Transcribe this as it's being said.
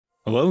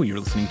Hello, you're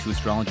listening to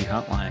Astrology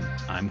Hotline.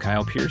 I'm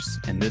Kyle Pierce,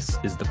 and this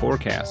is the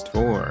forecast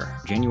for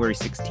January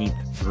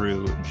 16th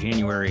through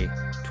January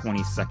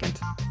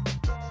 22nd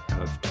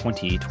of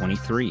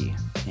 2023.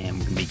 And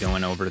we're going to be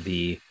going over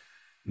the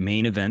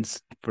main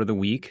events for the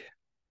week,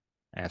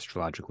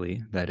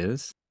 astrologically, that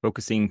is,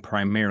 focusing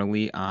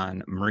primarily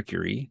on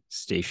Mercury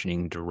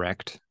stationing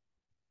direct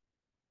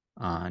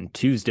on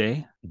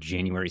Tuesday,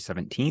 January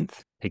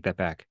 17th. Take that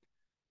back.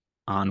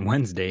 On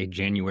Wednesday,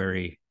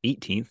 January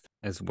 18th,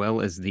 as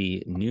well as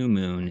the new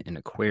moon in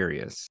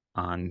Aquarius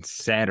on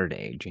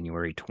Saturday,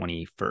 January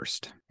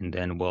 21st. And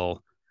then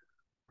we'll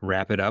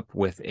wrap it up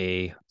with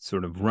a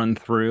sort of run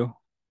through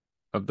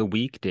of the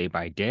week day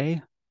by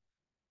day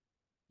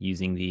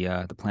using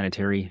the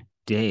planetary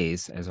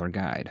days as our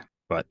guide.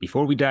 But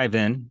before we dive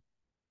in,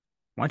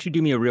 why don't you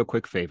do me a real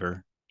quick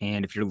favor?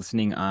 And if you're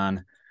listening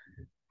on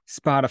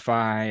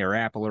Spotify or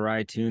Apple or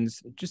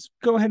iTunes, just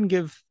go ahead and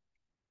give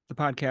the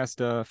podcast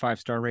a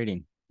 5-star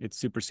rating. It's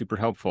super, super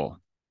helpful.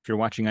 If you're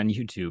watching on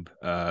YouTube,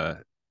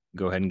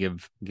 go ahead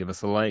and give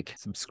us a like,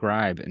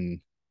 subscribe, and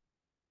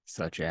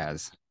such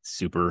as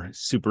super,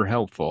 super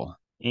helpful.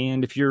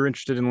 And if you're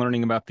interested in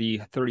learning about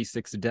the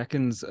 36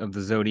 decans of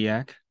the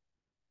zodiac,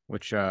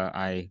 which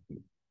I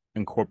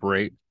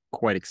incorporate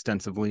quite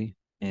extensively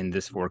in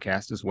this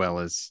forecast, as well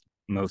as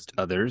most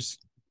others,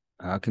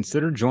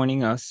 consider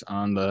joining us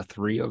on the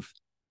Three of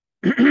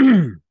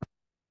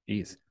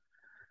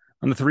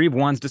on the Three of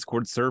Wands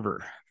Discord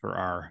server for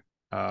our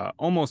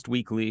almost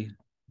weekly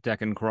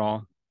decan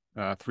crawl,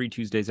 3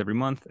 Tuesdays every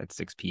month at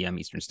 6 p.m.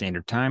 Eastern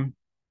Standard Time,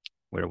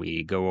 where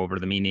we go over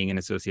the meaning and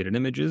associated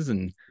images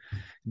and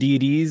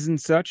deities and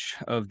such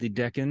of the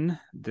decan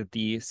that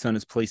the sun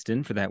is placed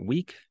in for that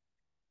week,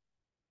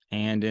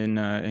 and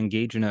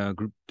engage in a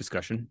group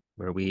discussion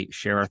where we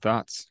share our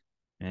thoughts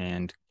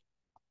and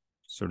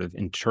sort of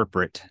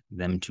interpret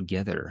them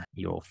together.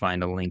 You'll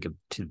find a link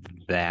to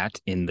that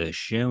in the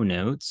show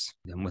notes.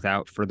 And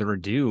without further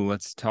ado,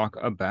 let's talk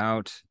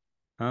about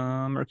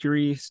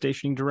Mercury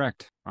stationing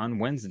direct on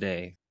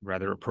Wednesday,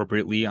 rather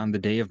appropriately on the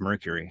day of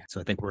Mercury. So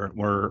I think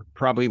we're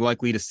probably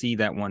likely to see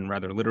that one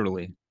rather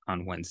literally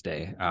on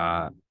Wednesday.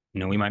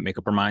 We might make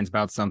up our minds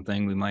about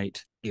something. We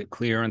might get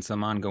clear on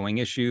some ongoing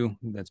issue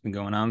that's been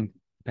going on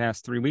the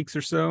past 3 weeks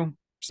or so.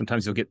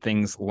 Sometimes you'll get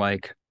things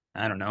like,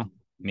 I don't know,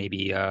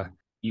 maybe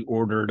you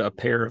ordered a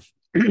pair of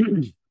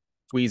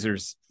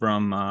tweezers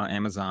from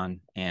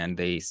Amazon and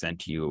they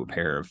sent you a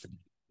pair of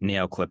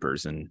nail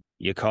clippers, and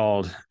you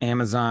called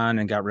Amazon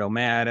and got real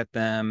mad at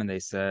them, and they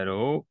said,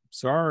 "Oh,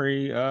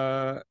 sorry,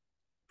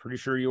 pretty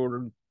sure you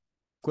ordered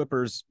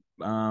clippers."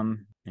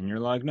 And you're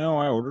like, "No,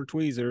 I ordered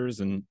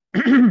tweezers," and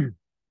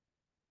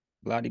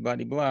blah blah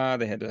blah.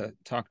 They had to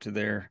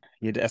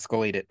you had to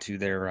escalate it to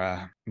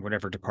their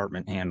whatever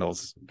department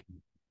handles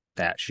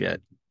that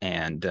shit.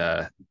 And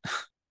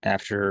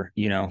after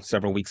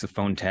several weeks of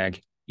phone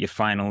tag, you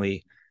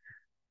finally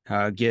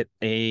get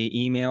a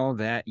email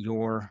that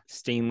your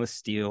stainless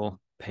steel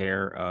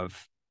pair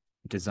of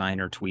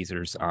designer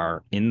tweezers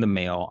are in the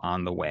mail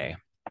on the way.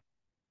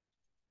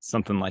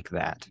 Something like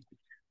that.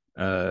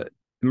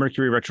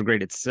 Mercury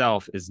retrograde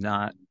itself is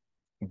not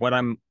what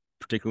I'm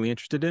particularly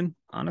interested in,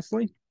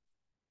 honestly.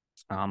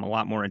 I'm a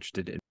lot more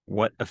interested in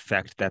what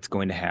effect that's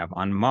going to have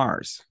on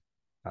Mars.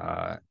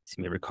 As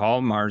you may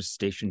recall, Mars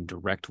stationed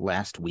direct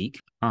last week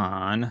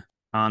on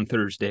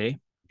Thursday,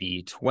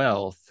 the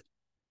 12th,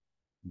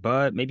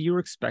 but maybe you were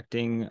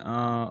expecting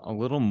a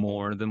little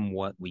more than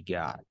what we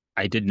got.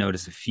 I did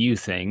notice a few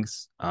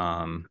things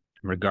in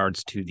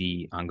regards to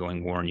the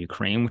ongoing war in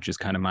Ukraine, which is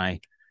kind of my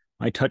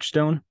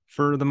touchstone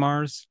for the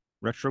Mars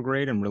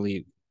retrograde, and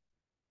really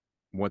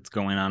what's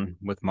going on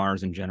with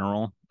Mars in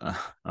general,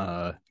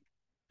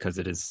 because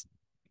it is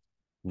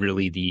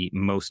really the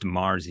most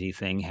Mars-y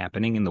thing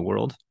happening in the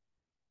world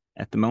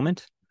at the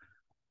moment.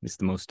 It's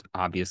the most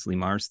obviously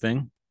Mars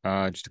thing.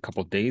 Just a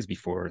couple of days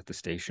before the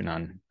station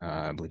on,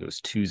 I believe it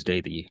was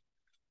Tuesday, the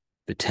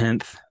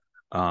 10th,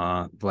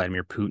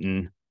 Vladimir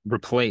Putin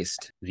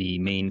replaced the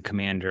main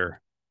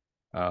commander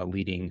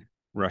leading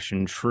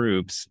Russian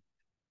troops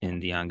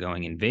in the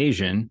ongoing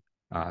invasion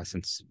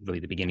since really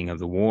the beginning of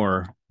the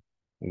war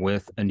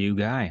with a new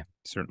guy.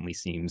 Certainly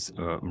seems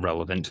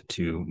relevant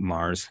to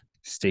Mars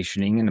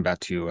stationing and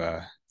about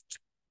to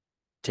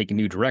take a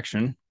new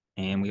direction.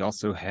 And we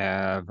also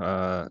have,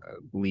 I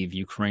believe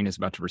Ukraine is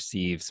about to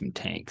receive some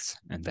tanks,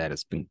 and that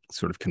has been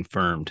sort of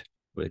confirmed,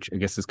 which I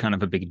guess is kind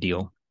of a big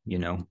deal.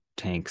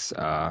 Tanks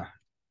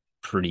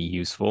pretty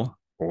useful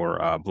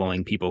for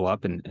blowing people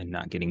up and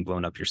not getting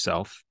blown up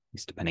yourself, at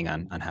least depending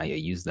on how you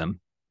use them.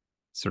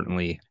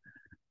 Certainly,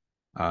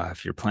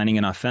 if you're planning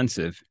an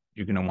offensive,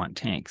 you're going to want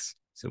tanks.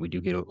 So we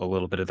do get a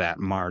little bit of that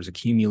Mars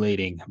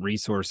accumulating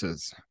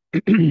resources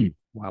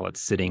while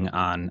it's sitting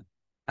on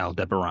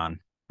Aldebaran.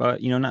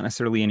 But, not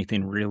necessarily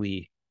anything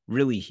really,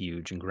 really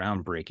huge and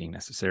groundbreaking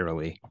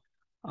necessarily.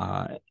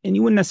 And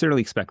you wouldn't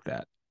necessarily expect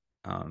that.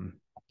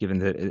 Given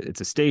that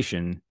it's a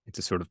station, it's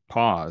a sort of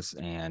pause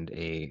and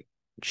a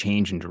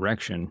change in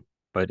direction,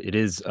 but it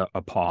is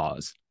a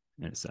pause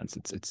in a sense.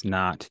 It's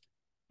not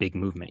big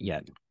movement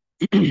yet.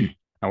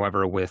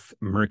 However, with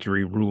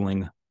Mercury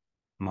ruling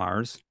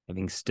Mars,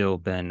 having still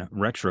been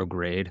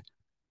retrograde,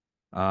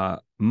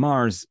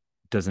 Mars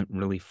doesn't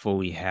really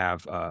fully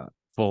have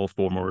full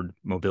forward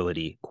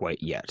mobility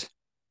quite yet.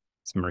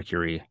 So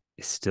Mercury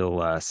is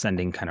still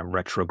sending kind of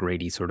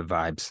retrograde-y sort of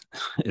vibes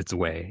its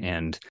way,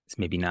 and it's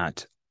maybe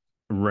not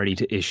ready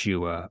to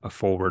issue a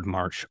forward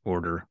march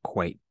order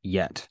quite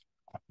yet.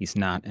 At least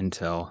not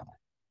until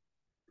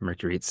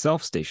Mercury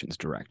itself stations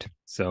direct.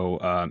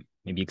 So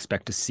maybe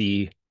expect to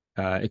see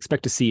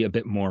a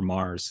bit more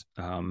Mars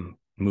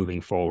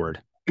moving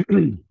forward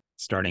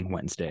starting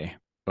Wednesday.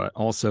 But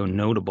also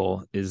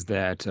notable is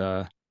that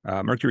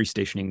Mercury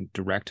stationing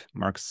direct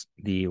marks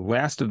the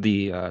last of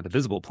the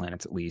visible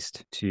planets, at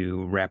least,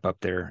 to wrap up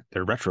their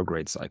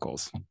retrograde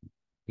cycles.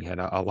 We had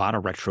a lot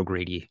of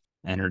retrograde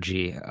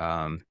energy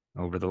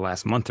over the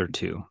last month or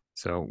two,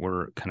 so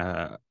we're kind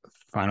of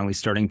finally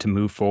starting to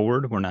move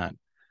forward. We're not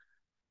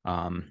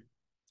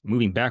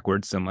moving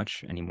backwards so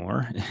much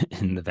anymore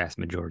in the vast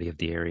majority of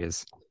the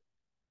areas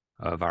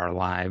of our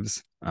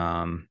lives,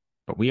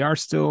 but we are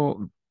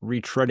still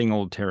retreading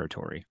old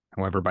territory.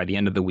 However, by the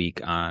end of the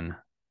week on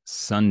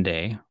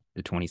Sunday,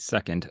 the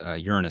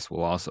 22nd, Uranus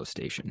will also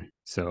station.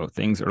 So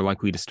things are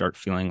likely to start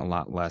feeling a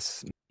lot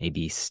less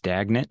maybe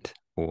stagnant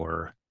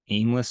or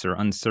aimless or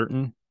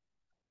uncertain.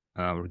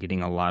 We're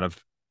getting a lot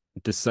of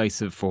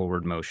decisive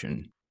forward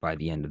motion by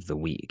the end of the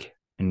week.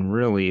 And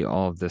really,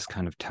 all of this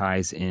kind of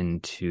ties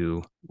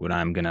into what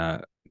I'm going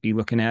to be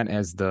looking at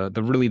as the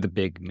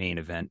big main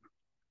event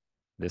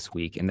this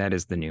week, and that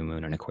is the new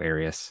moon in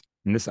Aquarius.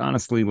 And this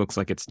honestly looks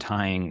like it's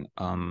tying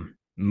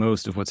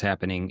most of what's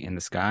happening in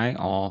the sky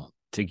all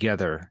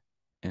together.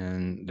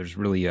 And there's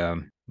really, at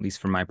least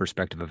from my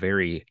perspective, a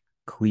very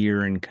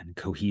clear and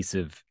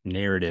cohesive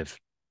narrative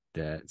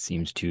that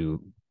seems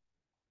to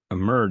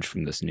emerge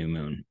from this new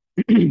moon.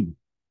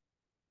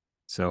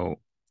 So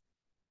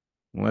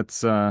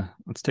let's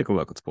take a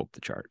look. Let's pull up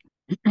the chart.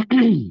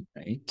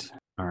 Right.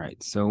 All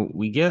right. So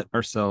we get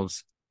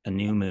ourselves a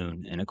new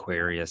moon in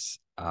Aquarius,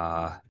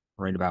 right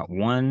about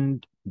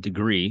 1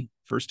 degree,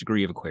 first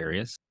degree of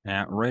Aquarius,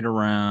 at right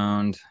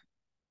around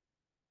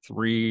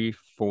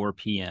 3-4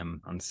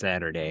 p.m. on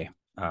Saturday,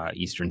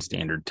 Eastern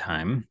Standard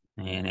Time.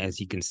 And as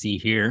you can see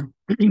here,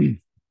 the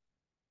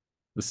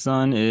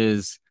sun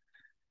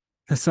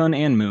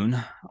and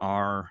moon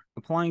are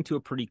applying to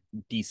a pretty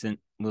decent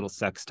little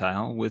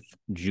sextile with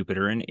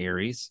Jupiter in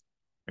Aries,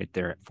 right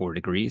there at 4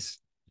 degrees,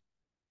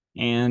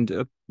 and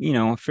a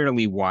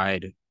fairly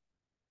wide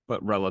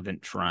but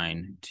relevant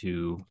trine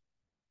to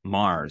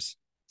Mars,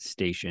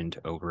 stationed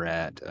over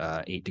at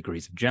 8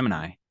 degrees of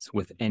Gemini. So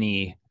with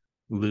any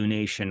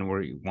lunation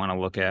where you want to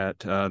look at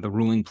the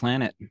ruling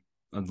planet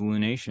of the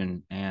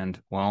lunation,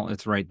 and well,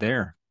 it's right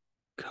there,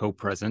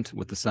 co-present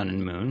with the sun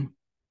and moon.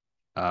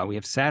 We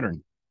have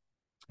Saturn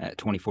at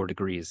 24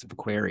 degrees of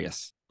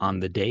Aquarius on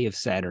the day of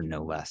Saturn,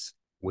 no less,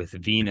 with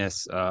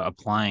Venus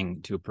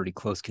applying to a pretty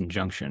close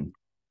conjunction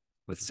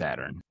with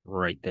Saturn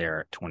right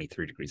there at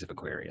 23 degrees of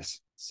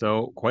Aquarius.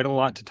 So quite a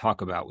lot to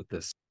talk about with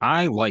this.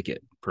 I like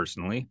it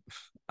personally.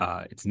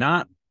 It's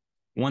not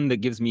one that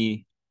gives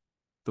me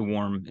the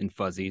warm and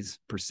fuzzies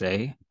per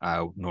se,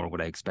 nor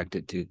would I expect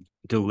it to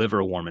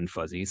deliver warm and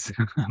fuzzies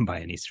by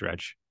any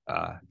stretch.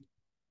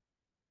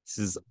 This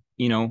is,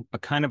 a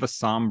kind of a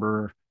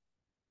somber,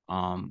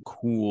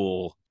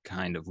 cool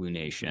kind of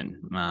lunation.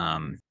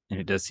 And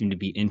it does seem to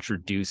be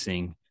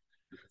introducing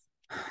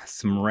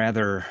some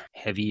rather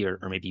heavy or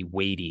maybe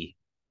weighty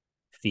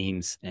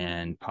themes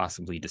and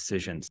possibly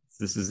decisions.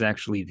 This is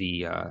actually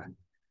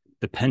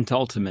the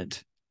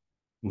penultimate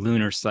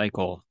lunar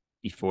cycle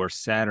before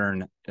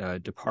Saturn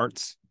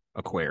departs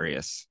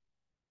Aquarius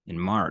in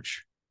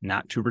March,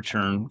 not to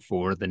return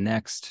for the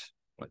next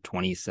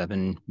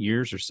 27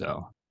 years or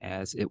so,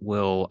 as it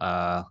will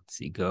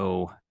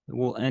it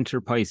will enter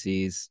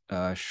Pisces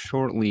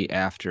shortly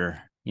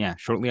after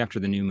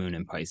the new moon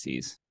in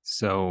Pisces.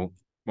 So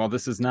while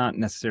this is not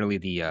necessarily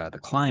the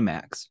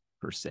climax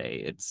per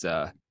se, it's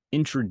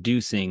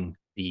introducing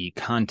the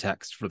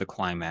context for the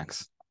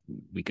climax,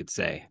 we could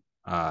say.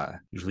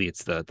 Usually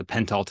it's the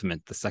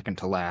penultimate, the second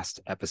to last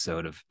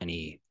episode of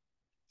any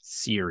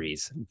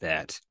series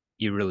that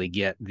you really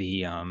get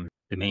the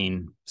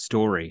main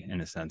story,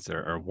 in a sense,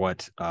 or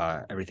what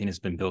everything has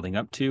been building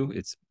up to.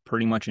 It's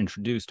pretty much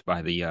introduced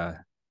by the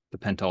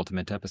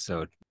penultimate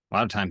episode. A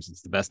lot of times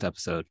it's the best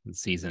episode of the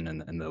season,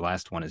 and the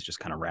last one is just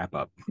kind of wrap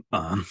up.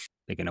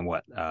 Thinking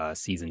of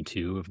season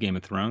 2 of Game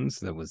of Thrones,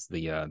 that was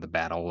the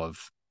Battle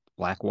of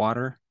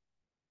Blackwater,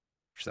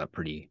 which is a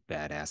pretty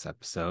badass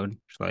episode.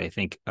 So I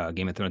think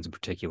Game of Thrones in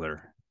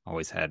particular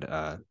always had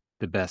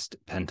the best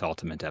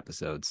penultimate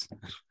episodes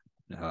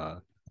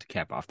to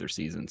cap off their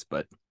seasons.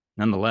 But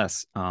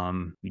nonetheless,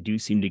 we do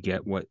seem to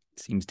get what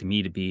seems to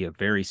me to be a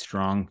very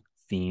strong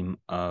theme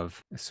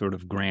of a sort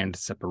of grand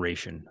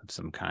separation of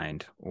some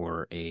kind,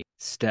 or a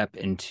step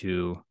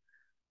into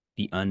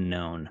the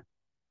unknown,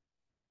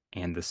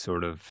 and the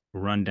sort of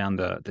run down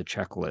the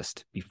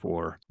checklist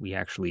before we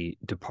actually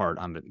depart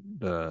on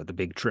the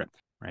big trip.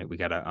 right? We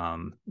got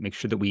to make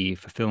sure that we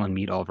fulfill and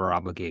meet all of our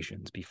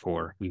obligations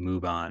before we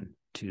move on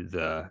to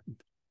the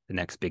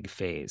next big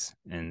phase.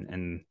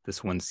 And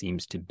this one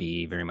seems to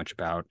be very much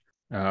about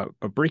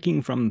a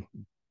breaking from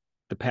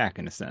the pack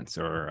in a sense,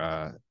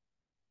 or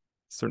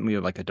certainly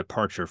like a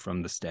departure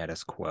from the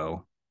status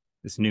quo.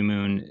 This new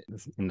moon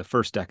is in the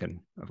first decan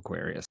of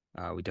Aquarius.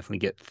 We definitely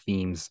get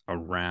themes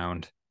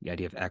around the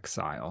idea of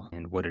exile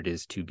and what it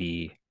is to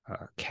be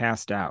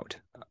cast out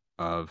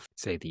of,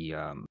 say, the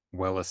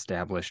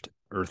well-established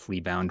earthly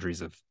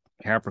boundaries of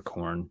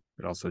Capricorn,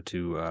 but also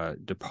to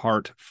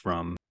depart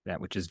from that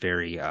which is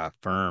very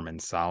firm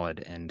and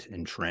solid and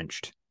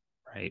entrenched,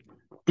 right?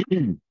 I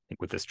think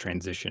with this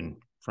transition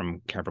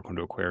from Capricorn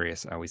to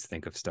Aquarius, I always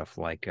think of stuff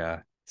like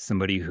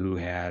somebody who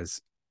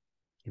has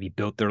maybe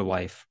built their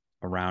life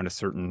around a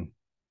certain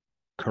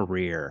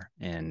career,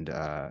 and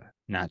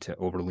not to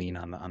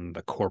overlean on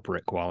the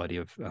corporate quality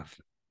of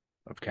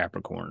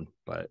Capricorn,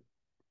 but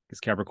because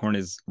Capricorn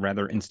is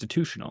rather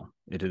institutional.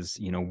 It is,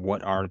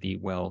 what are the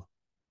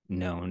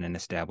well-known and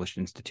established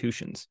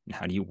institutions, and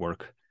how do you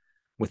work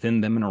within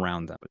them and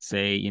around them? But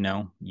say,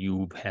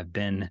 you have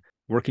been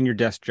working your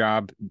desk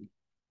job,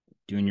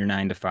 doing your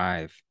 9 to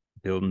 5,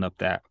 building up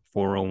that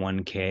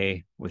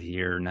 401k with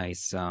your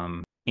nice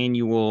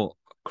annual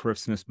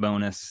Christmas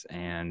bonus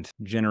and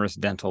generous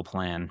dental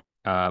plan.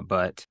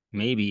 But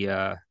maybe,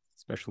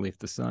 especially if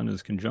the sun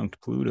is conjunct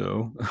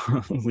Pluto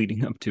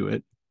leading up to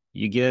it,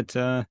 you get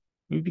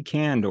maybe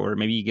canned, or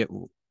maybe you get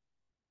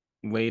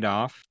laid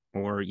off,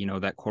 or,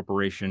 that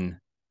corporation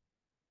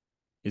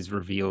is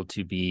revealed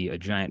to be a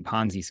giant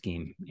Ponzi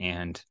scheme.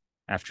 And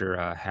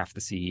after half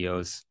the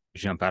CEOs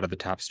jump out of the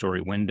top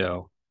story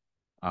window,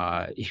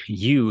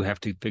 you have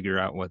to figure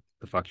out what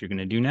the fuck you're going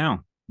to do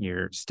now.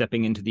 You're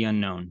stepping into the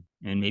unknown,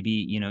 and maybe,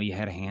 you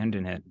had a hand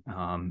in it,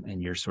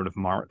 and you're sort of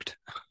marked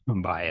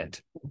by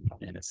it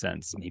in a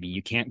sense. Maybe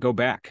you can't go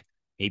back.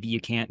 Maybe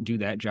you can't do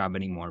that job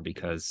anymore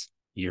because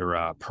you're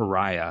a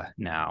pariah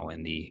now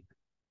in the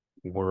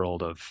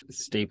world of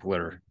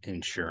stapler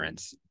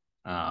insurance.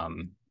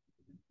 And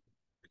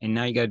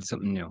now you got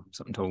something new,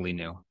 something totally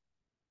new.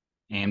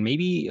 And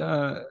maybe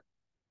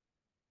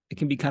it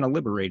can be kind of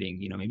liberating.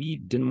 Maybe you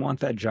didn't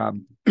want that job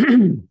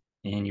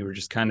and you were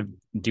just kind of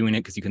doing it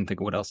because you couldn't think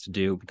of what else to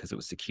do, because it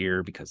was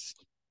secure, because,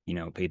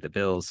 paid the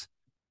bills,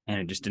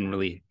 and it just didn't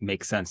really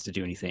make sense to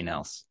do anything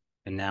else.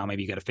 And now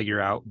maybe you got to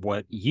figure out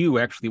what you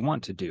actually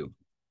want to do,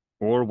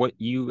 or what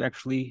you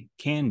actually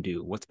can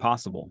do, what's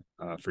possible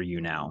for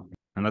you now.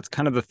 And that's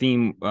kind of the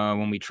theme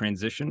when we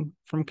transition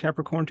from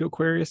Capricorn to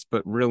Aquarius,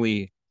 but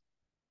really,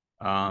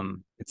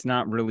 it's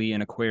not really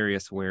in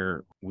Aquarius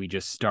where we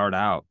just start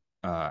out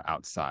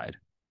outside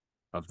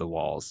of the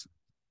walls,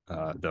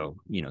 though,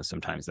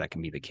 sometimes that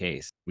can be the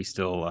case. We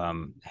still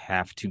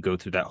have to go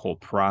through that whole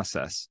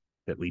process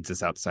that leads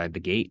us outside the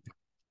gate.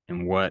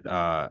 And what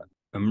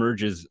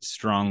emerges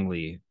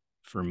strongly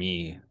for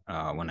me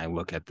when I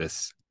look at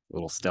this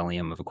little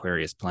stellium of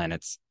Aquarius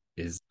planets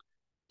is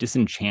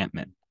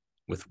disenchantment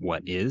with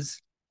what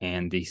is,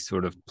 and the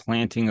sort of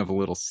planting of a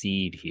little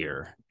seed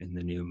here in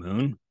the new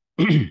moon,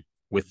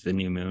 with the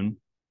new moon,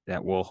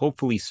 that will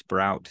hopefully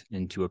sprout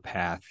into a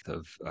path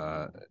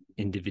of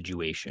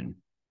individuation.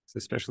 So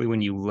especially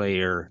when you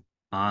layer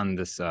on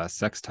this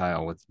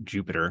sextile with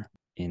Jupiter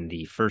in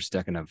the first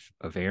decan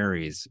of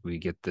Aries, we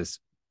get this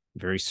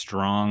very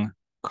strong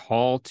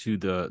call to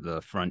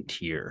the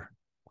frontier.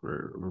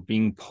 We're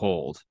being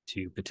pulled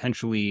to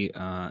potentially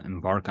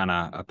embark on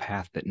a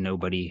path that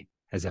nobody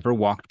has ever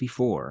walked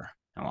before.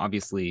 Now,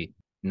 obviously,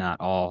 not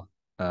all,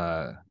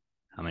 how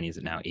many is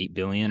it now? 8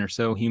 billion or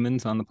so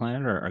humans on the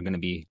planet are going to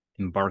be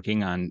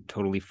embarking on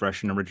totally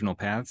fresh and original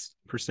paths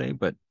per se.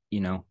 But,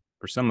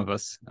 for some of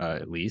us,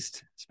 at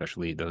least,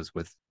 especially those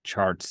with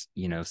charts,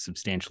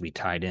 substantially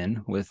tied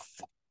in with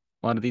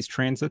a lot of these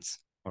transits,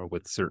 or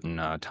with certain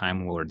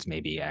time lords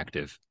maybe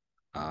active,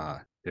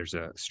 there's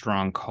a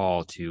strong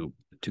call to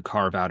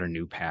carve out a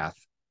new path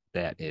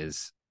that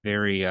is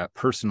very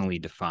personally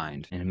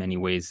defined, and in many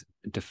ways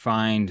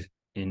defined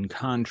in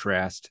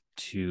contrast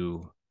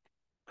to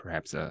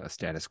perhaps a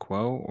status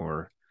quo,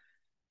 or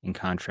in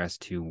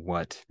contrast to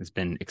what has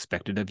been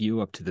expected of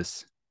you up to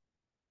this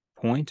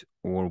point,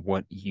 or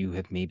what you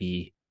have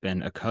maybe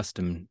been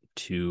accustomed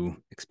to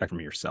expect from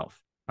yourself.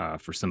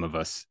 For some of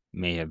us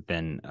may have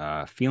been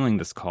feeling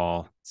this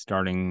call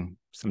starting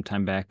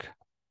sometime back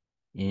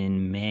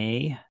in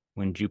May,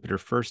 when Jupiter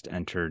first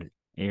entered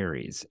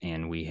Aries,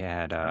 and we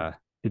had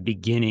the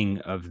beginning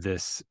of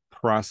this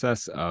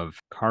process of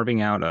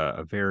carving out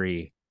a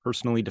very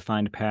personally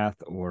defined path,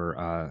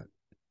 or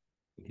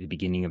the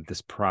beginning of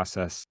this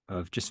process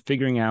of just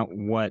figuring out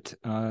what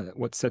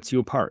sets you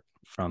apart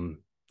from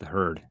the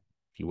herd,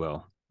 if you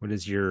will. What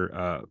is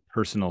your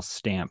personal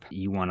stamp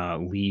you want to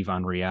leave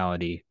on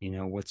reality?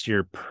 What's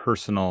your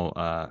personal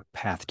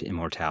path to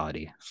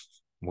immortality?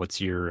 What's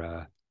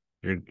your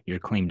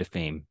claim to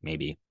fame,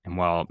 maybe? And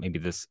while maybe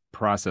this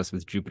process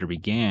with Jupiter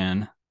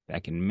began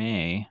back in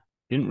May,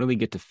 didn't really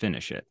get to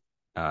finish it.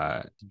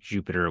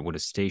 Jupiter would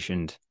have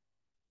stationed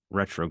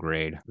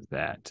retrograde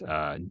that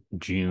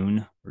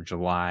June or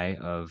July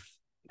of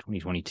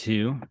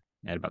 2022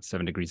 at about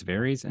 7 degrees of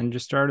Aries, and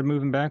just started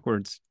moving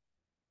backwards.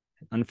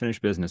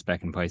 Unfinished business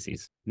back in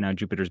Pisces. Now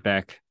Jupiter's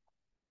back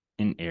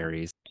in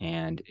Aries,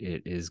 and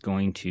it is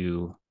going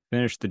to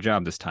finish the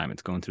job this time.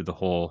 It's going through the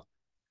whole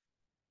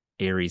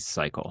Aries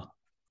cycle.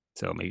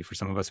 So maybe for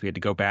some of us, we had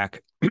to go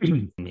back,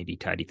 maybe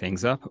tidy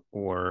things up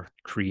or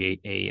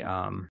create a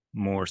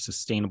more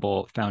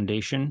sustainable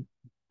foundation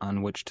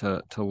on which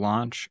to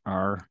launch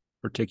our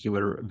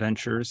particular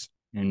ventures.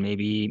 And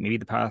maybe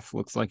the path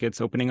looks like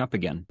it's opening up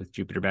again with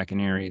Jupiter back in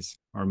Aries,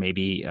 or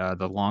maybe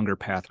the longer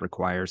path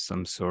requires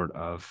some sort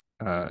of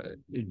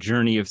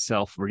journey of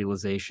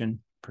self-realization,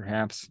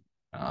 perhaps,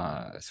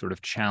 sort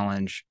of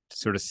challenge to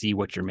sort of see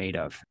what you're made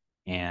of.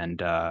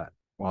 And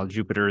while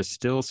Jupiter is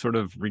still sort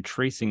of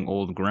retracing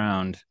old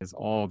ground, as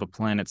all the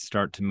planets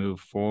start to move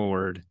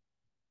forward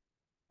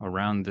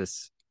around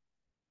this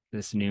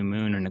new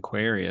moon in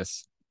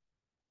Aquarius,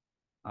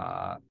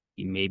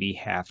 you maybe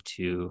have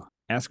to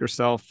ask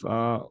ourselves,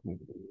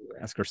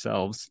 what's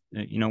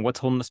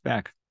holding us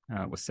back?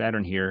 With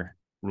Saturn here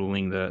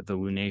ruling the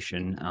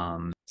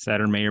lunation,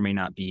 Saturn may or may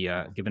not be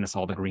giving us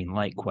all the green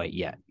light quite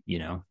yet,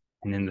 And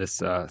in this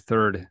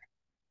third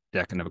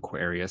decan of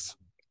Aquarius,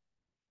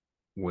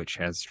 which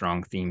has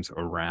strong themes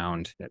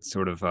around that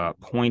sort of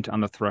point on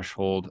the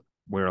threshold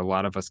where a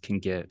lot of us can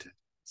get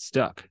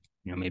stuck.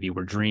 Maybe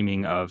we're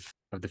dreaming of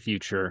the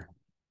future,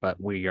 but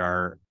we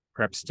are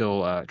perhaps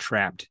still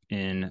trapped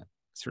in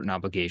certain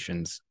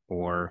obligations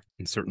or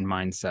in certain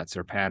mindsets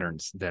or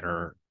patterns that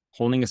are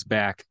holding us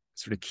back,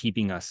 sort of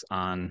keeping us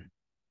on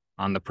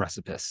the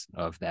precipice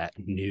of that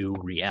new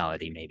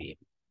reality, maybe.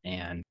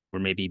 And we're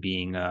maybe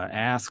being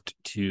asked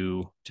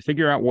to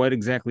figure out what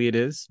exactly it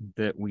is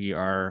that we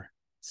are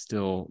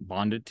still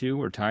bonded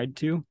to or tied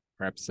to.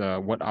 Perhaps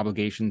what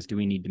obligations do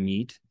we need to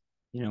meet?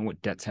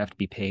 What debts have to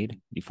be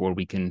paid before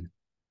we can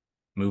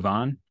move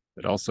on?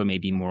 But also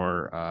maybe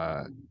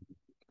more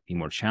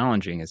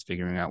challenging is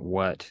figuring out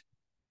what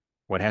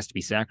has to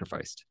be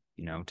sacrificed,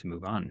 to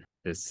move on.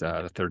 This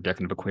the third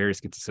decan of Aquarius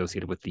gets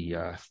associated with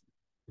the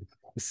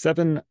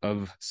Seven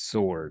of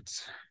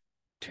Swords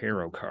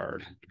tarot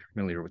card. If you're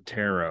familiar with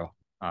tarot,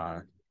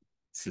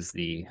 this is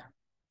the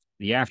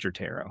after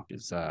tarot.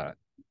 Is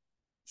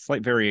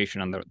slight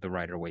variation on the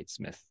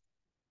Rider-Waite-Smith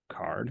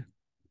card,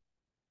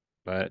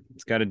 but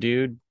it's got a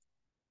dude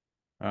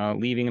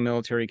leaving a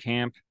military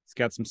camp. He's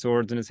got some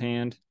swords in his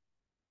hand,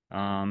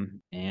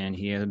 and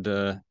he had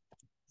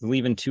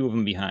leaving two of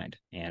them behind.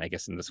 And I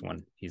guess in this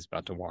one, he's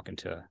about to walk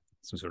into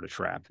some sort of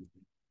trap.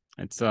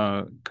 It's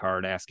a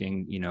card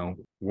asking,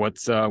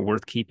 what's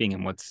worth keeping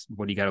and what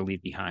do you got to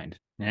leave behind.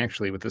 And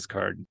actually, with this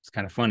card, it's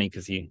kind of funny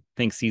because he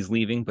thinks he's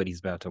leaving, but he's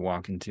about to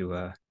walk into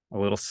a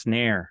little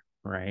snare,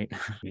 right?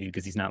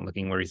 Because he's not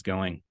looking where he's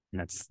going.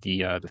 And that's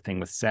the thing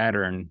with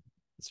Saturn.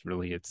 It's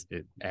really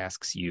it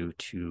asks you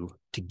to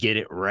get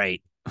it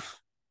right.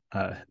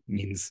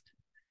 Means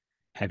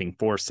having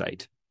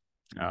foresight,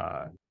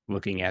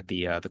 looking at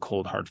the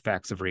cold hard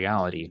facts of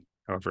reality,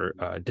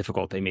 however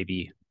difficult they may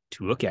be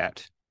to look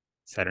at.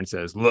 Saturn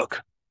says,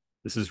 look,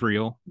 this is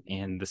real,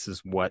 and this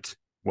is what's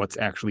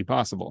actually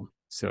possible.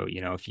 So,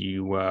 if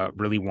you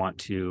really want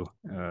to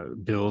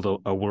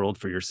build a world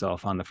for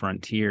yourself on the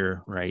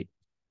frontier, right,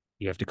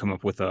 you have to come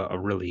up with a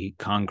really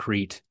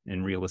concrete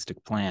and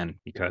realistic plan.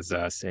 Because,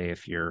 say,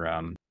 if you're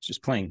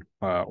just playing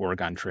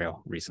Oregon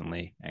Trail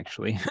recently,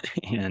 actually,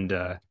 and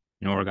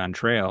in Oregon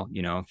Trail,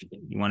 if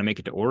you want to make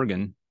it to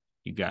Oregon,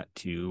 you got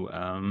to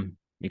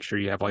make sure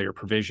you have all your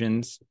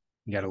provisions.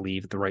 You got to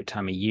leave at the right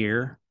time of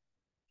year.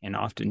 And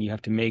often you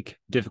have to make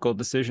difficult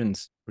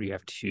decisions where you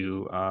have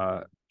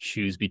to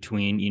choose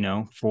between,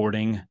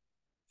 fording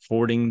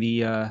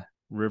the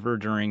river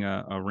during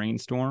a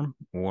rainstorm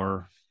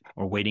or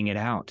waiting it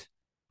out,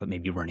 but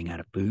maybe running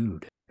out of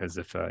food. Because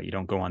if you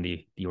don't go on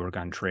the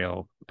Oregon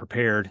Trail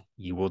prepared,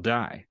 you will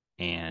die.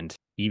 And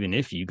even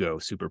if you go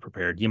super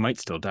prepared, you might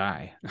still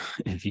die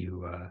if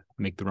you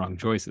make the wrong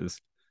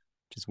choices,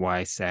 which is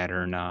why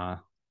Saturn,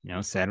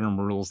 Saturn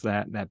rules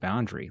that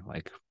boundary.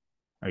 Like,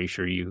 are you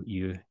sure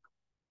you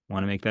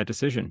want to make that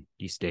decision?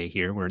 Do you stay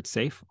here where it's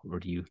safe, or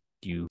do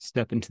you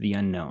step into the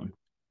unknown?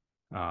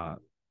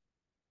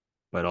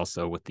 But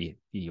also with the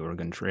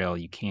Oregon Trail,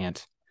 you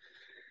can't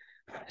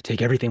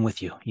take everything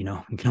with you.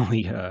 You can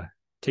only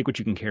take what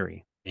you can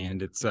carry,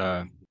 and it's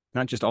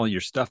not just all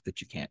your stuff that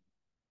you can't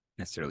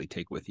necessarily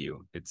take with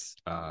you. It's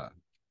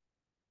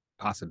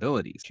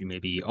possibilities you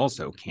maybe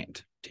also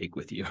can't take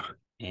with you.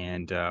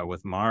 And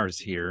with Mars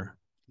here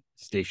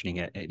stationing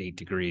at 8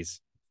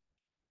 degrees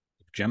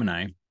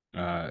Gemini,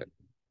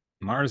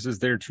 Mars is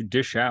there to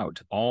dish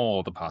out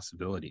all the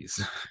possibilities.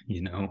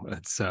 It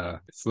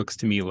looks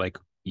to me like,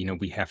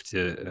 we have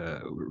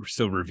to, we're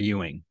still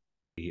reviewing,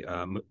 we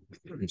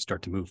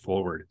start to move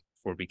forward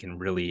before we can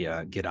really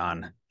get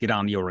on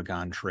the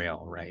Oregon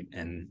Trail, right?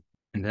 And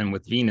then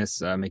with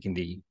Venus making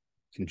the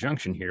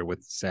conjunction here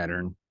with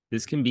Saturn,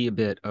 this can be a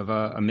bit of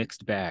a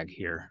mixed bag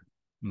here.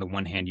 On the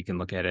one hand, you can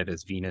look at it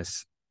as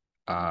Venus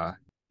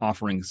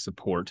offering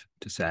support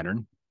to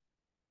Saturn,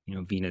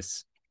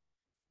 Venus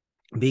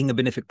being a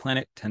benefic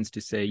planet tends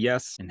to say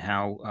yes, and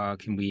how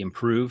can we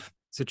improve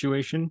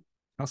situation.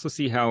 I also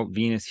see how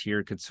Venus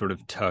here could sort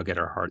of tug at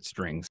our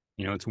heartstrings.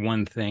 It's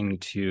one thing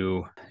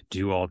to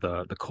do all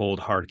the cold,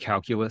 hard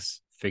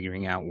calculus,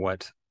 figuring out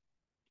what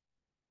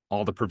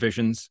all the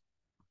provisions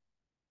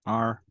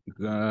are,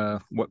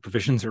 what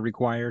provisions are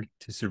required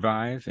to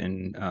survive,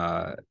 and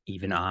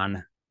even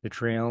on the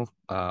trail,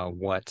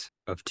 what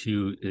of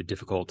two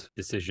difficult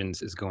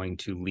decisions is going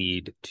to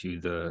lead to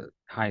the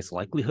highest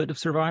likelihood of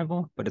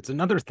survival. But it's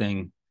another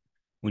thing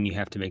when you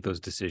have to make those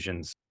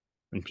decisions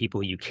when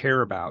people you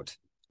care about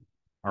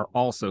are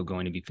also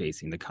going to be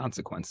facing the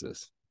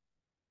consequences.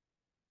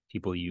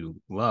 People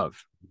you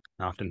love.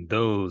 Often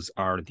those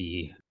are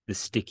the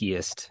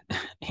stickiest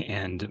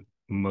and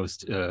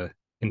most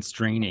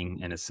constraining,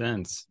 in a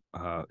sense,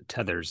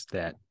 tethers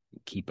that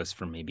keep us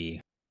from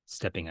maybe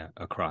stepping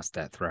across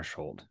that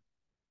threshold.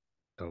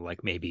 So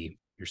like maybe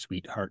your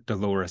sweetheart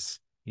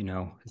Dolores,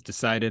 has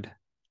decided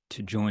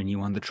to join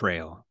you on the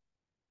trail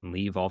and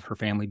leave all of her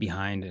family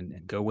behind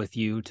and go with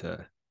you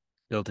to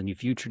build a new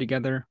future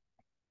together.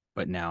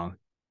 But now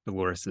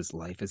Dolores's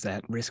life is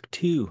at risk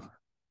too,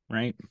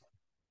 right?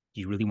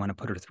 Do you really want to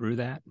put her through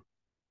that?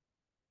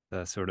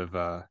 The sort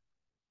of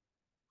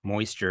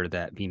moisture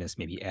that Venus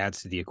maybe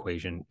adds to the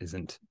equation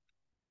isn't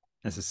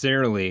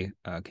necessarily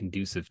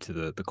conducive to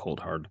the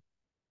cold hard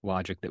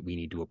logic that we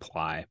need to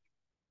apply,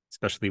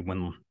 especially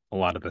when a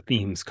lot of the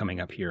themes coming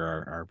up here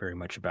are very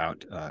much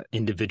about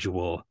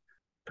individual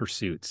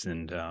pursuits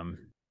and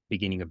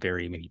beginning of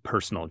very maybe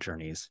personal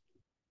journeys.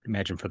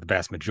 Imagine for the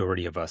vast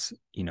majority of us,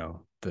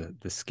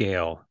 the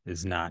scale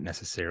is not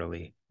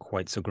necessarily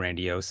quite so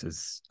grandiose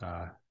as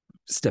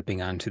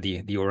stepping onto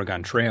the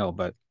Oregon Trail,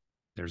 but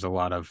there's a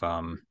lot of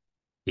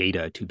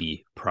data to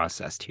be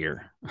processed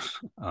here.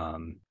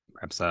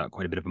 Perhaps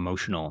quite a bit of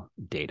emotional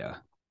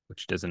data,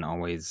 which doesn't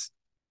always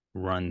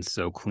run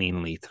so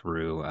cleanly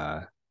through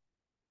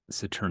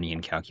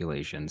Saturnian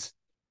calculations.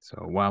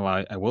 So while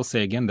I will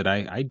say again that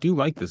I do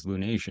like this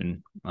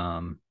lunation,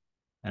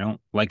 I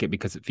don't like it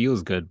because it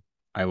feels good.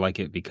 I like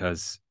it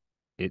because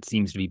it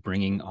seems to be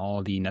bringing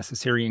all the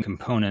necessary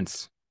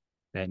components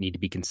that need to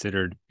be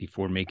considered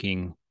before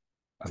making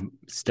a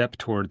step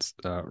towards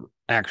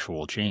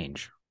actual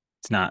change.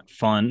 It's not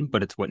fun,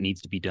 but it's what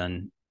needs to be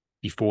done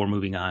before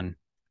moving on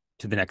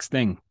to the next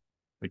thing,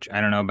 which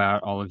I don't know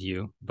about all of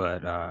you,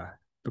 but a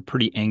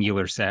pretty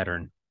angular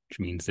Saturn, which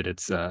means that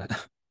it's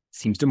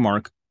seems to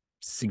mark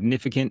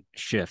significant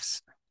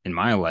shifts in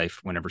my life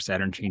whenever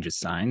Saturn changes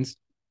signs.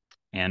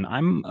 And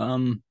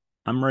I'm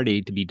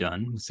ready to be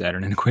done with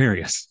Saturn in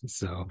Aquarius.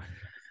 So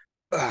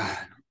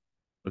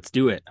let's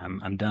do it.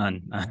 I'm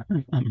done.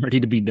 I'm ready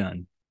to be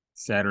done.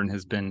 Saturn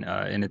has been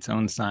in its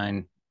own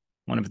sign,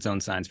 one of its own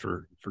signs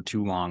for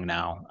too long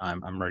now.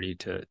 I'm ready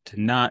to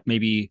not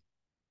maybe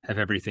have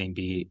everything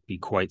be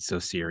quite so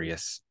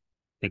serious.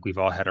 I think we've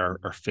all had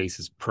our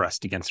faces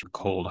pressed against a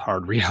cold,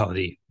 hard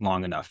reality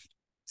long enough.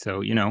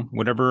 So,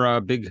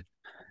 whatever big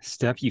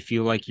step you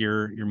feel like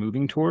you're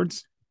moving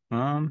towards,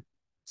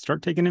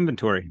 start taking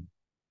inventory.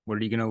 What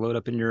are you going to load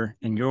up in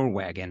your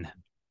wagon?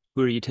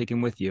 Who are you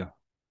taking with you?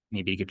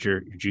 Maybe get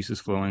your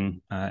juices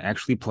flowing.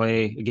 Actually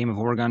play a game of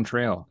Oregon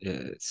Trail.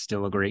 It's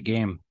still a great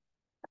game.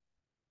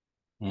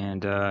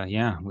 And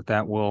with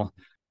that, we'll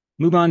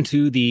move on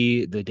to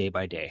the day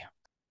by day.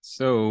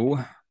 So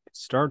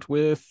start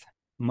with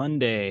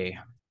Monday,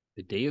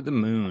 the day of the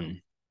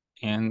moon.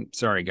 And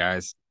sorry,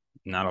 guys,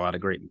 not a lot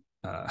of great.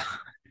 I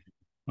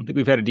don't think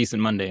we've had a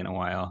decent Monday in a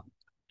while.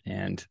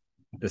 And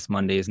this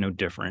Monday is no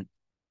different.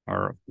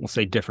 Or we'll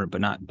say different,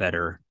 but not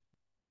better.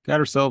 Got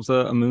ourselves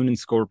a moon in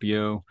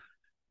Scorpio,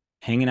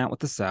 hanging out with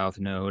the South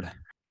Node.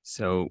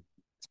 So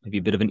it's maybe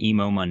a bit of an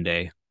emo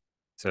Monday.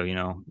 So,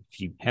 if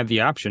you have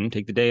the option,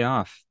 take the day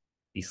off.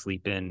 You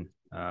sleep in,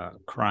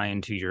 cry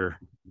into your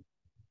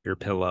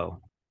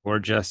pillow, or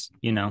just,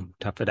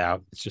 tough it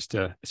out. It's just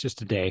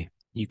a day.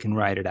 You can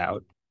ride it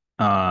out.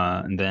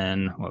 And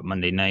then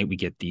Monday night, we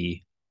get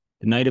the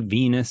night of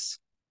Venus.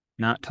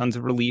 Not tons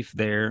of relief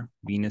there.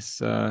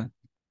 Venus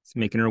is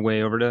making her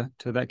way over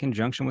to that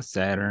conjunction with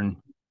Saturn.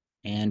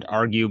 And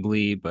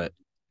arguably, but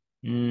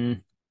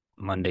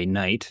Monday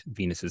night,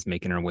 Venus is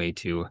making her way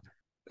to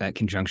that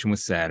conjunction with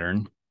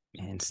Saturn,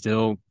 and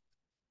still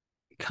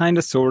kind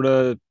of sort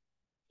of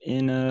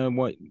in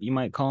what you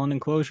might call an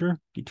enclosure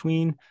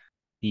between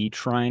the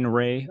trine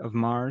ray of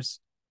Mars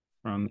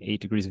from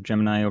 8 degrees of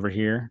Gemini over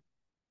here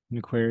in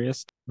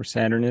Aquarius, where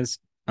Saturn is.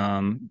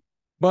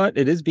 But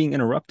it is being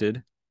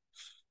interrupted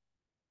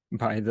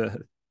by the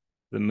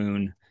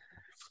moon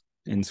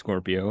in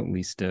Scorpio, at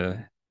least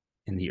in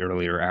the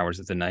earlier hours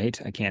of the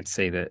night. I can't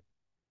say that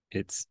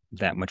it's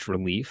that much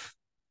relief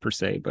per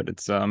se, but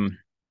it's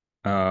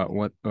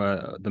what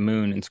the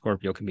moon in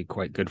Scorpio can be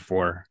quite good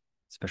for,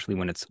 especially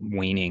when it's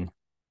waning,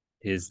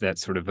 is that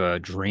sort of a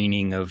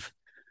draining of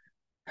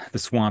the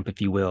swamp,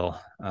 if you will,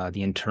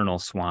 the internal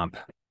swamp,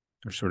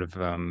 or sort of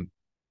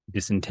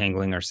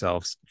disentangling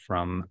ourselves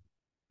from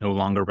no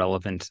longer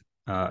relevant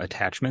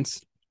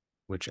attachments,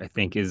 which I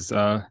think is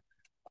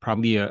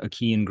probably a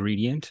key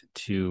ingredient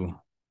to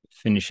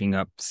finishing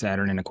up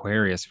Saturn and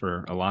Aquarius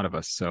for a lot of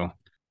us. So,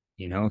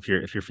 if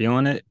you're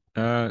feeling it,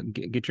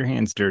 get your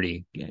hands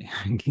dirty,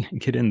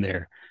 get in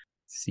there,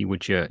 see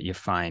what you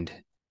find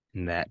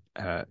in that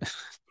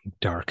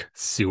dark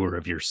sewer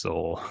of your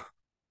soul.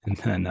 And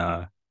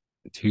then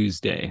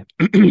Tuesday,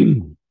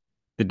 the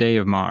day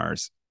of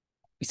Mars,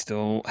 we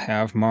still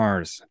have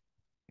Mars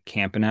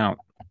camping out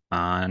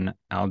on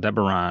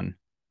Aldebaran,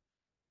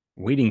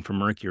 waiting for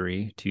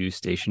Mercury to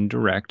station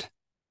direct.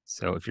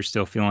 So if you're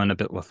still feeling a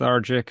bit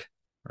lethargic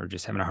or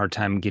just having a hard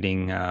time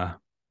getting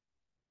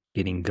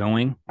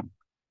going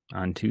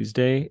on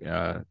Tuesday,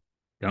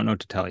 don't know what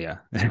to tell you.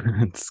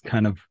 It's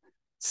kind of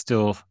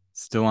still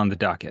on the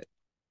docket.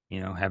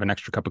 Have an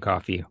extra cup of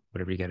coffee,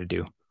 whatever you got to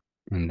do.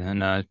 And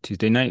then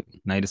Tuesday night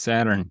of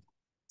Saturn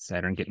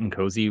getting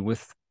cozy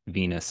with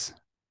Venus,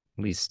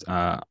 at least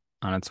on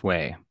its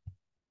way.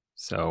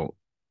 So,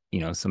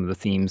 some of the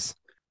themes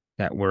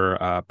that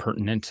were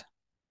pertinent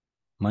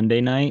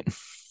Monday night,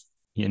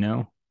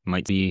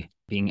 might be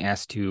being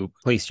asked to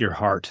place your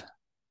heart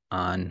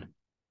on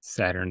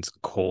Saturn's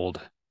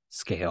cold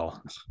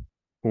scale,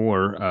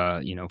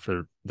 or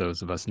for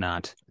those of us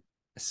not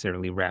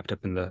necessarily wrapped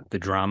up in the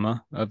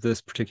drama of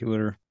this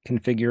particular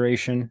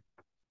configuration,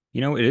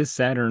 it is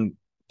Saturn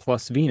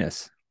plus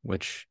Venus,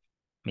 which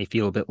may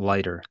feel a bit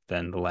lighter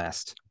than the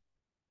last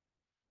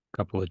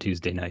couple of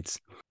Tuesday nights.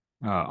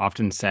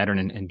 Often Saturn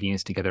and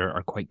Venus together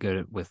are quite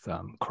good with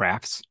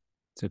crafts.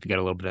 So if you got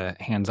a little bit of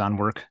hands-on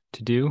work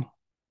to do,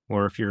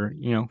 or if you're,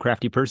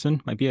 crafty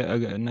person, might be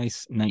a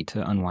nice night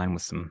to unwind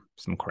with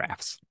some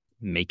crafts,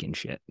 making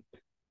shit.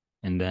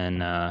 And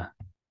then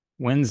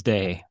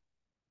Wednesday,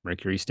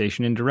 Mercury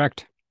stationing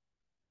direct.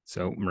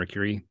 So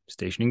Mercury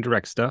stationing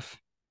direct stuff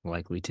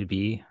likely to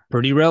be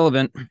pretty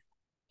relevant.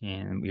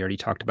 And we already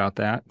talked about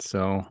that.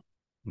 So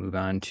move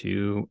on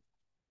to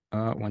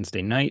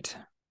Wednesday night,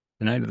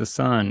 the night of the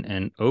sun.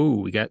 And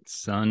we got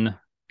Sun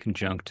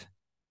conjunct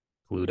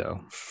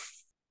Pluto.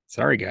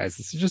 Sorry, guys.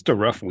 This is just a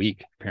rough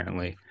week,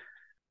 apparently.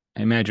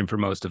 I imagine for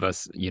most of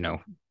us,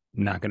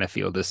 not going to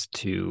feel this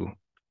too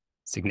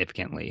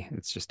significantly.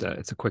 It's just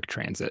it's a quick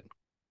transit.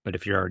 But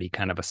if you're already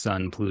kind of a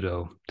Sun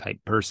Pluto type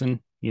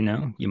person,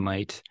 you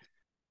might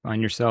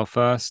find yourself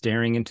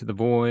staring into the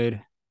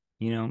void.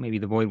 Maybe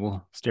the void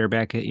will stare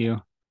back at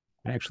you.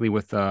 Actually,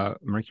 with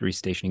Mercury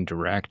stationing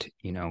direct,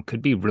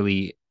 could be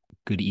really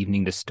good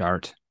evening to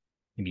start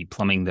maybe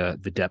plumbing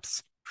the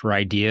depths for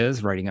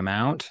ideas, writing them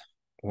out.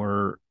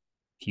 Or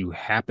if you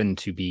happen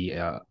to be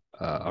a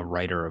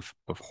writer of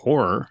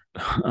horror,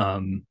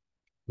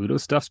 Pluto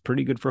stuff's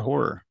pretty good for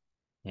horror.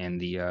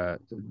 And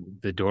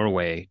the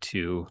doorway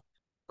to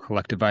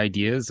collective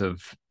ideas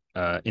of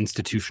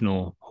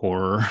institutional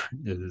horror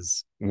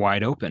is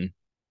wide open.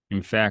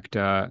 In fact,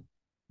 I'm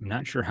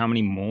not sure how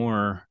many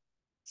more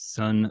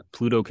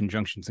Sun-Pluto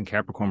conjunctions in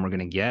Capricorn we're going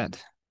to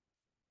get.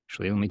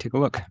 Actually, let me take a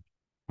look.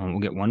 We'll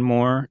get one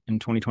more in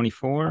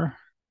 2024,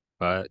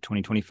 but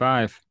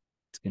 2025,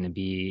 it's going to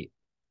be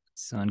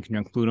Sun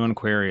conjunct Pluto in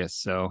Aquarius.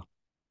 So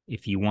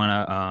if you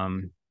want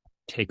to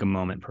take a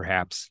moment,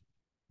 perhaps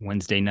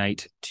Wednesday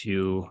night,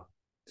 to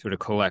sort of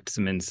collect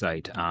some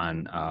insight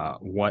on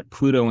what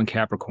Pluto in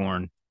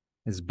Capricorn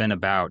has been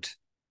about,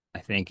 I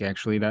think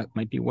actually that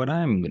might be what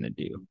I'm going to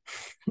do.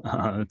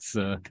 It's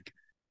a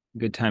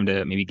good time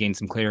to maybe gain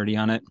some clarity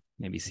on it,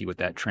 maybe see what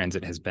that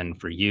transit has been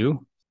for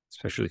you,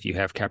 especially if you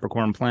have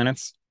Capricorn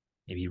planets.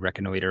 Maybe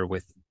reconnoiter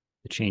with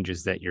the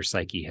changes that your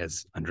psyche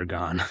has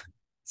undergone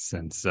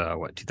since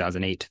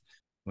 2008,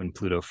 when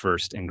Pluto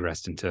first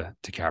ingressed into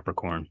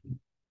Capricorn.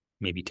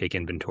 Maybe take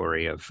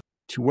inventory of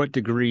to what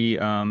degree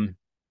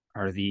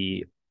are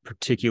the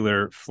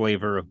particular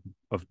flavor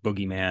of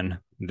boogeyman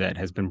that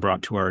has been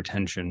brought to our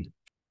attention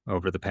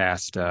over the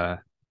past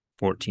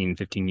 14,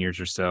 15 years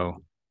or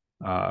so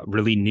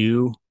really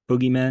new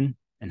boogeymen,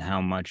 and how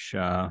much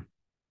are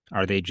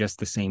they just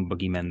the same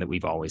boogeymen that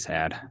we've always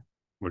had?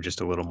 We're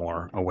just a little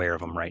more aware of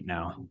them right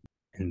now.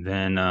 And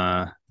then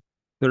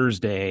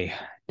Thursday,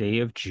 day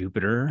of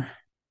Jupiter.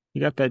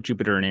 You got that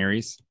Jupiter in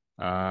Aries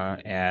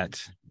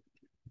at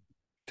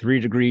 3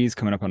 degrees,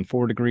 coming up on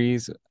 4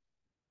 degrees.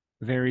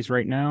 Varies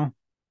right now.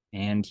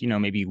 And,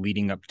 maybe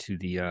leading up to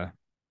the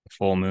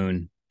full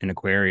moon in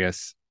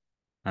Aquarius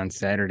on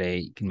Saturday,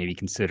 you can maybe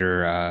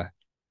consider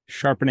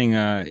sharpening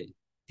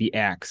the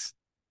axe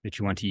that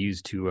you want to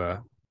use to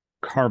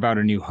carve out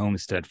a new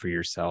homestead for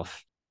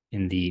yourself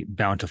in the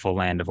bountiful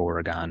land of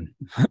Oregon,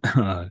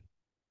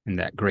 in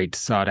that great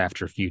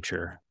sought-after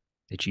future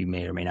that you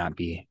may or may not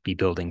be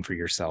building for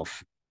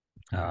yourself.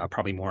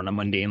 Probably more on a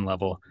mundane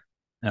level.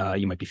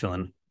 You might be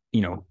feeling,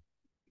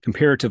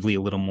 comparatively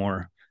a little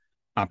more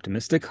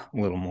optimistic,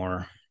 a little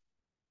more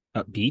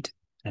upbeat,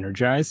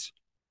 energized,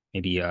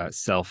 maybe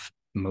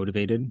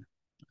self-motivated,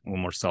 a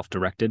little more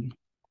self-directed,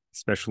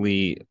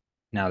 especially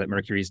now that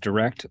Mercury is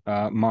direct.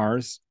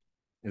 Mars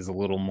is a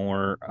little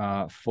more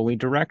fully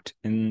direct,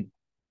 in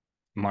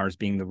Mars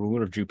being the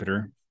ruler of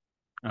Jupiter.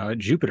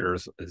 Jupiter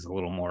is a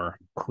little more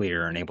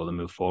clear and able to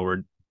move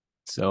forward.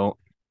 So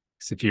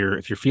So if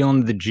you're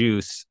feeling the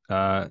juice,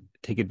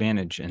 take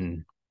advantage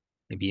and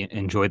maybe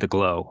enjoy the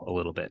glow a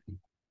little bit,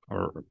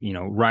 or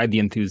ride the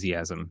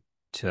enthusiasm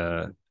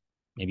to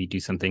maybe do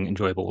something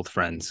enjoyable with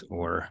friends,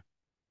 or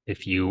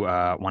if you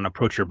want to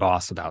approach your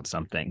boss about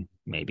something,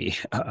 maybe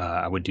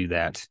I would do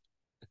that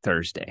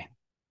Thursday.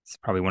 It's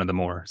probably one of the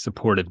more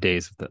supportive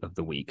days of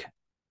the week.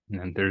 And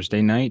then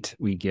Thursday night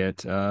we get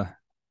the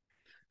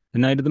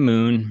night of the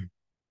moon,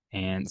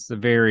 and it's a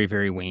very,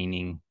 very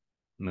waning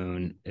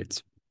moon.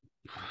 It's,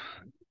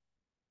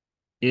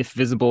 if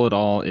visible at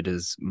all, it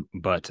is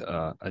but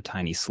a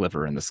tiny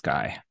sliver in the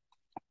sky.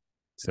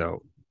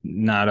 So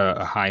not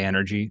a high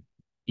energy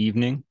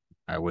evening.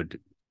 I would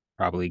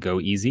probably go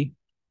easy,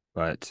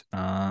 but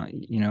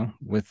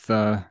with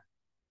the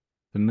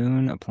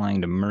moon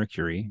applying to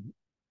Mercury,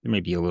 there may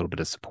be a little bit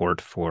of support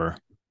for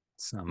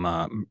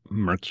some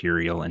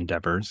mercurial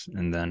endeavors,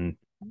 and then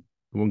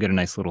we'll get a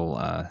nice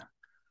little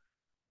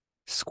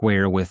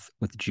square with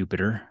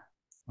Jupiter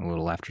a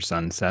little after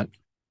sunset.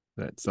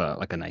 That's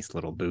like a nice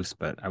little boost,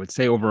 but I would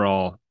say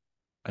overall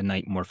a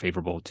night more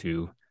favorable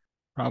to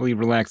probably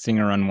relaxing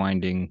or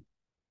unwinding,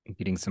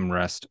 getting some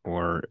rest,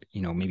 or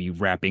maybe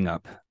wrapping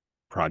up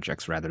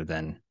projects rather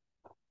than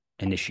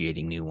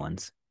initiating new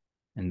ones.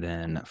 And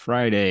then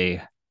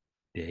Friday,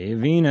 day of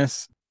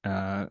Venus,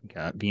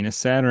 got Venus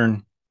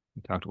Saturn.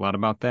 We talked a lot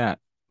about that.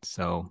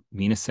 So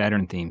Venus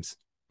Saturn themes,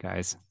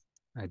 guys,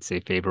 I'd say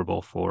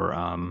favorable for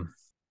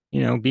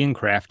being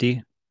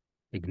crafty,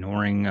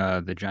 ignoring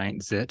the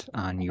giant zit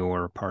on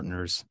your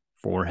partner's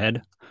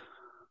forehead,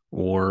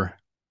 or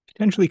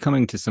potentially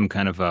coming to some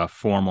kind of a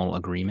formal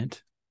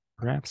agreement,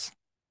 perhaps.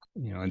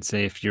 I'd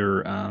say if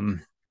you're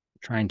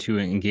trying to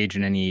engage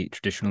in any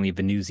traditionally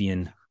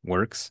Venusian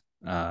works,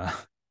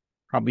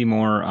 probably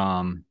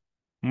more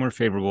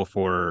favorable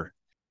for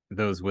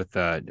those with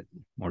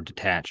more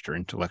detached or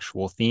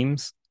intellectual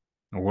themes,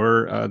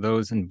 or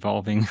those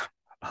involving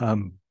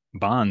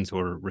bonds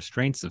or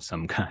restraints of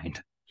some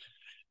kind.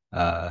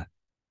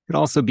 Could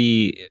also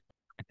be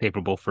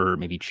favorable for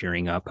maybe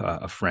cheering up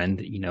a friend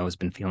that has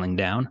been feeling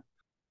down,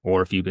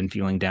 or if you've been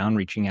feeling down,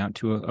 reaching out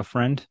to a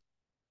friend.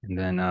 And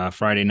then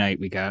Friday night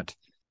we got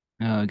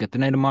the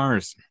night of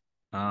Mars.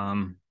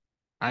 I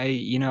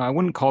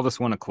wouldn't call this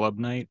one a club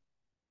night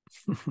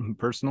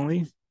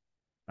personally.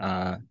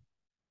 I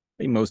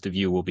think most of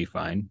you will be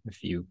fine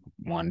if you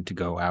wanted to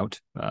go out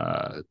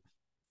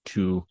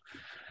to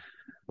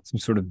some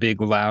sort of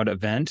big loud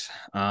event.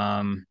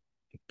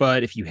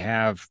 But if you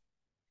have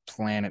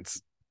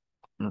planets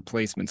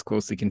replacements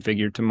closely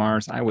configured to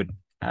Mars, I would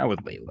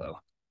lay low.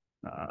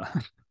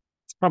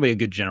 It's probably a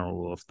good general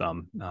rule of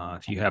thumb.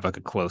 If you have like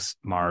a close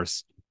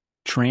Mars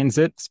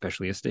transit,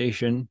 especially a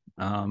station,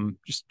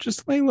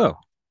 just lay low.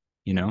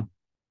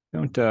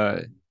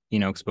 Don't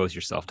expose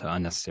yourself to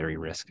unnecessary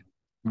risk.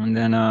 And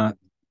then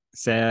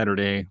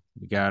Saturday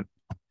we got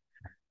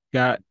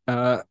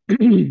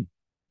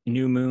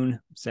new moon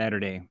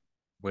Saturday,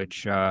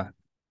 which I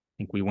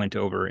think we went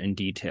over in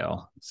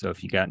detail. So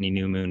if you got any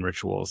new moon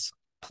rituals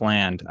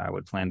planned, I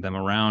would plan them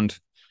around,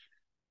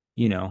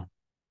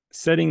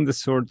 setting the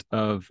sort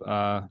of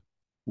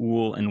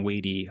cool and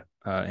weighty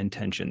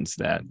intentions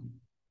that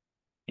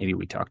maybe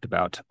we talked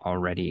about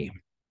already.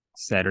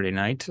 Saturday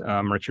night,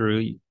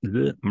 Mercury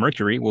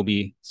will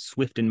be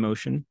swift in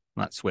motion,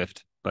 not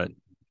swift, but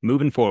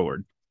moving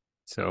forward.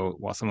 So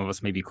while some of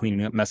us may be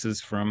cleaning up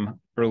messes from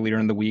earlier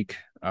in the week,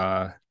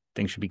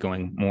 things should be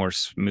going more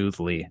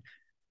smoothly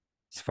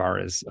as far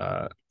as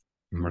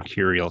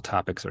mercurial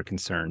topics are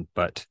concerned.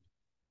 But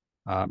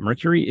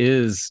Mercury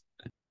is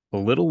a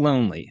little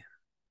lonely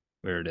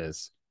where it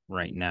is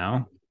right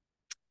now,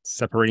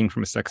 separating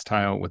from a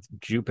sextile with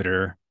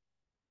Jupiter.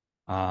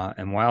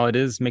 And while it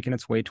is making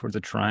its way towards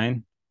a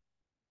trine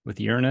with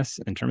Uranus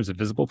in terms of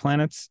visible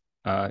planets,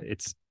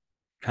 it's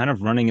kind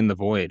of running in the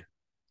void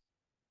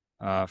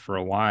for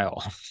a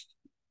while.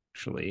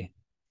 Actually,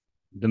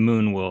 the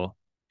moon will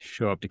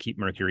show up to keep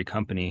Mercury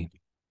company,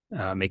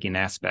 making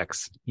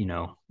aspects,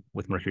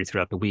 with Mercury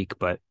throughout the week.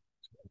 But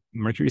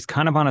Mercury's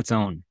kind of on its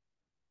own,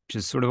 which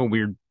is sort of a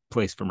weird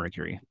place for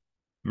Mercury.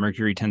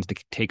 Mercury tends to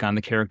take on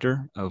the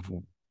character of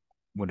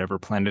whatever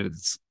planet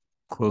it's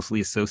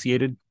closely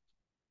associated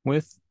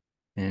with,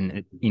 and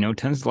it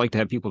tends to like to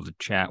have people to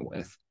chat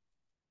with.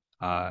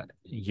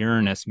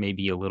 Uranus may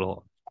be a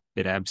little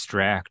bit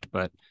abstract,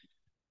 but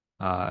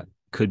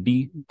could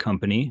be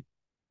company.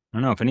 I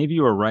don't know if any of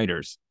you are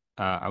writers.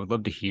 I would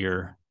love to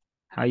hear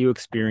how you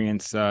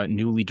experience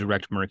newly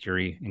direct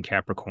Mercury in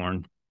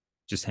Capricorn,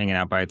 just hanging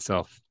out by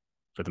itself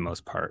for the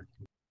most part.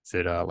 Is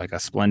it like a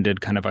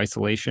splendid kind of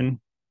isolation,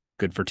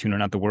 good for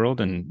tuning out the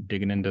world and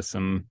digging into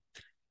some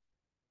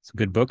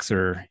good books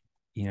or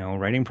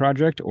writing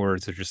project, or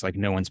is it just like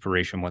no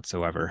inspiration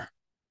whatsoever?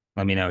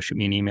 Let me know. Shoot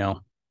me an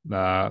email,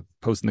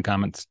 post in the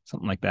comments,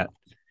 something like that.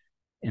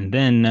 And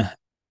then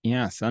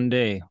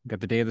Sunday, we got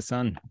the day of the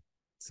sun.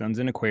 Sun's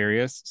in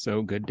Aquarius,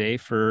 so good day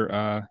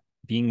for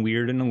being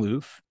weird and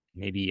aloof.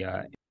 Maybe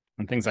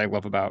one things I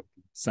love about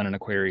Sun and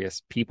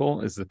Aquarius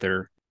people is that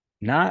they're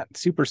not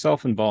super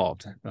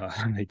self-involved.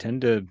 They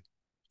tend to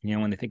You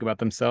know, when they think about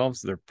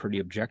themselves, they're pretty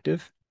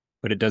objective,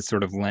 but it does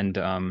sort of lend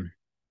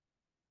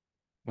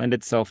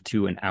itself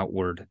to an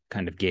outward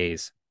kind of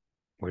gaze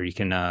where you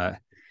can,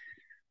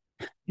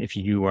 if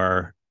you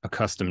are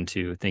accustomed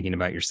to thinking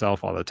about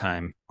yourself all the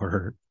time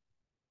or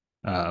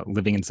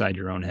living inside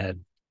your own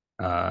head,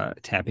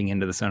 tapping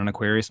into the sun in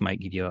Aquarius might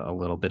give you a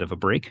little bit of a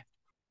break.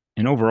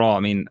 And overall, I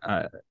mean,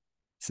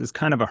 this is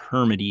kind of a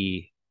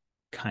hermity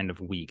kind of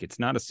week. It's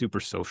not a super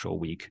social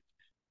week.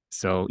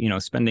 So, you know,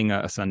 spending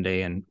a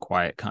Sunday in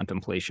quiet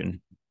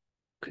contemplation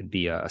could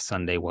be a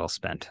Sunday well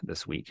spent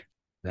this week.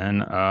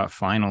 Then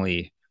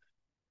finally,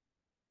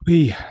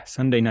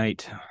 Sunday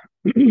night.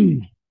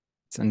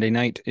 Sunday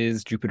night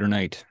is Jupiter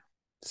night.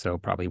 So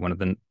probably one of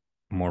the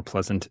more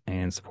pleasant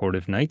and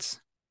supportive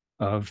nights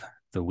of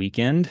the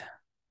weekend,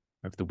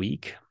 of the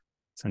week.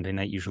 Sunday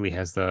night usually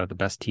has the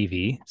best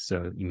TV,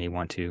 so you may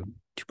want to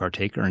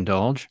partake or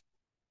indulge.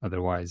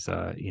 Otherwise,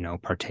 you know,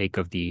 partake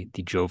of the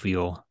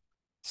jovial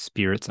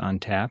spirits on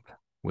tap,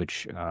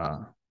 which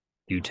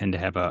do tend to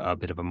have a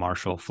bit of a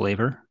martial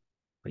flavor.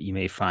 But you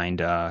may find,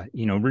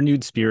 you know,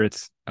 renewed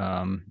spirits,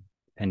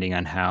 depending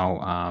on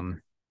how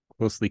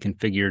closely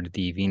configured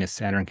the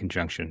Venus-Saturn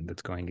conjunction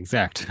that's going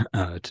exact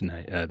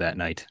tonight, that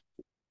night,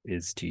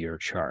 is to your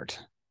chart.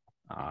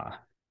 I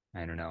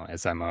don't know.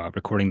 As I'm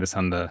recording this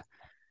on the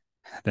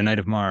night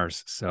of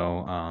Mars,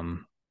 so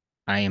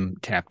I am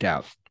tapped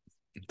out.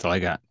 That's all I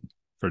got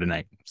for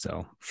tonight.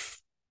 So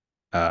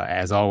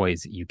as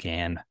always, you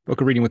can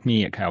book a reading with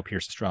me at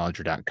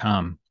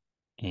KylePierceAstrologer.com.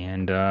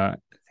 And I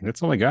think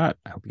that's all I got.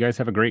 I hope you guys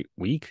have a great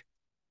week.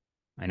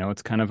 I know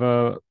it's kind of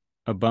a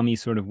bummy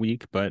sort of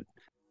week, but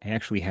I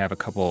actually have a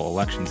couple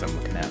elections I'm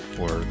looking at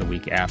for the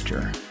week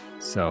after.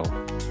 So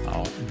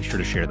I'll be sure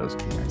to share those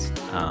with you guys.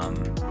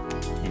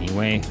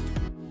 Anyway,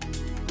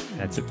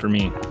 that's it for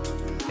me.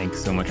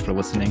 Thanks so much for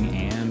listening,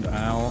 and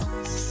I'll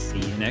see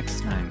you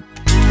next time.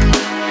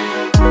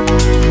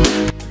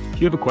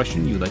 If you have a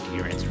question you'd like to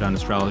hear answered on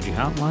Astrology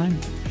Hotline,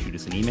 shoot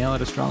us an email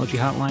at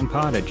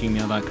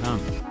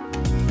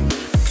astrologyhotlinepod@gmail.com.